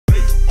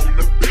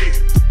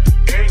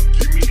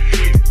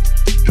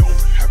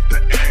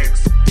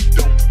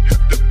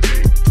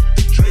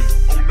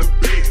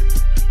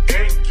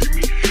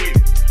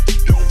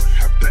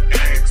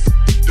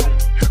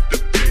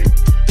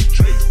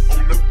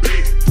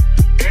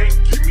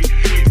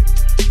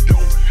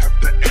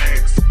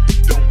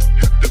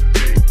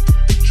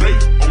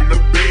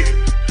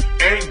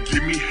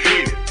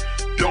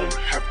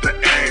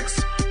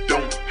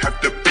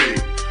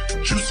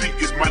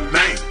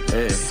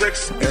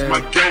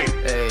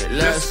Hey,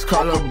 let's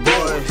call the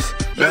boys.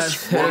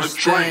 Let's hit a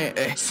train.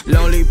 Ay,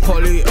 lonely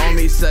poly on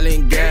me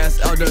selling gas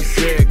out the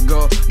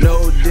cig-go.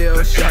 No deal,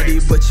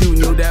 shawty, but you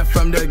knew that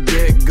from the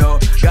get-go.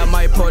 Got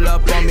my pull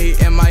up on me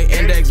and my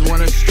index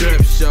won a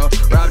strip show.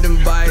 Robbed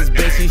him by his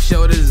bitch, he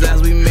showed his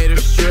ass, we made a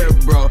strip,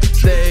 bro.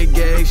 Stay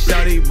gay,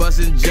 shawty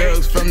busting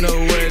jugs from the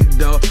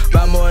window.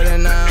 By more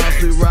than an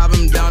ounce, we rob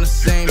him down the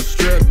same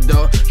strip,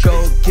 though.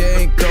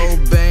 Cocaine,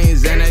 Cobain,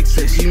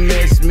 Xanax, she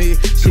missed me.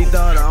 She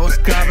thought I was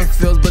copping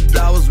feels, but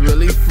I was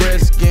really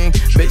frisking.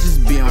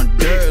 Bitches be on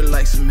dirt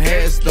like some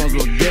headstones,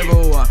 will give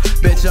her up.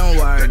 Bitch, I'm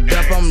wired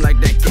up, I'm like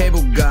that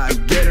cable guy,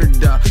 get her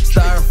done.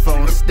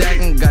 Styrofoam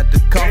stacking, got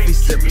the coffee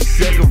sipping,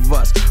 sick of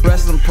us.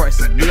 Wrestling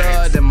prices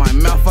blood in my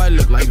mouth, I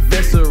look like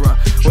viscera.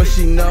 What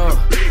she know?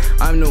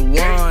 I'm the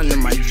one in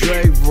my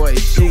Drake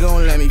voice. She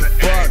gon' let me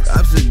fuck,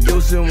 I'm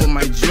seducing with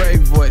my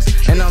Drake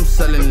voice. And I'm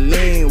selling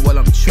lean while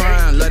I'm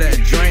trying, love that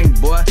drink,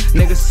 boy.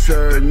 Niggas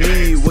serve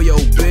me with your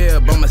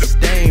bib, I'm a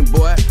stain,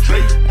 boy.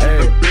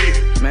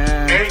 Hey,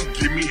 man,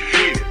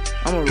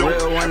 I'm a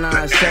real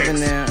 197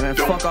 there, man.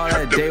 Fuck all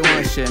that day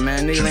one shit,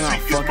 man. Niggas ain't my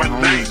fucking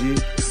homies,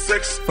 G.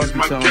 Fuck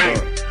you talking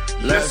about.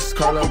 Let's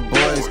call the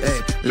boys,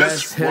 ayy.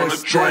 Let's hit a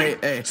straight,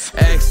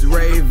 ayy.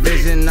 X-ray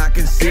vision, I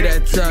can see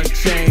that tuck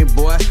chain,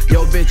 boy.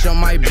 Yo, bitch on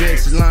my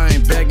bitch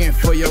line, begging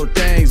for your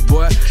things,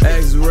 boy.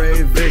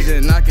 X-ray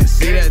vision, I can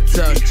see that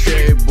tuck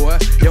chain, boy.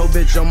 Yo,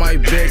 bitch on my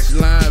bitch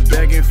line,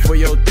 begging for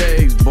your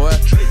things, boy.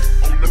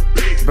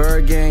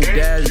 Bird Gang,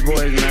 Dash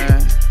Boys,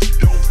 man.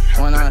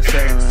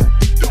 197, man.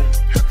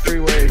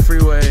 Freewave,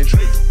 Freewave.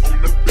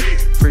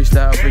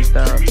 Freestyle,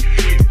 freestyle.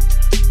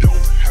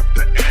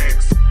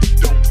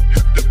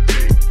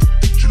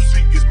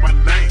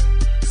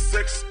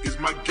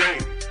 My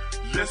game.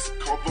 Let's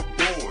call the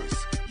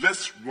boys.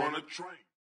 Let's run a train.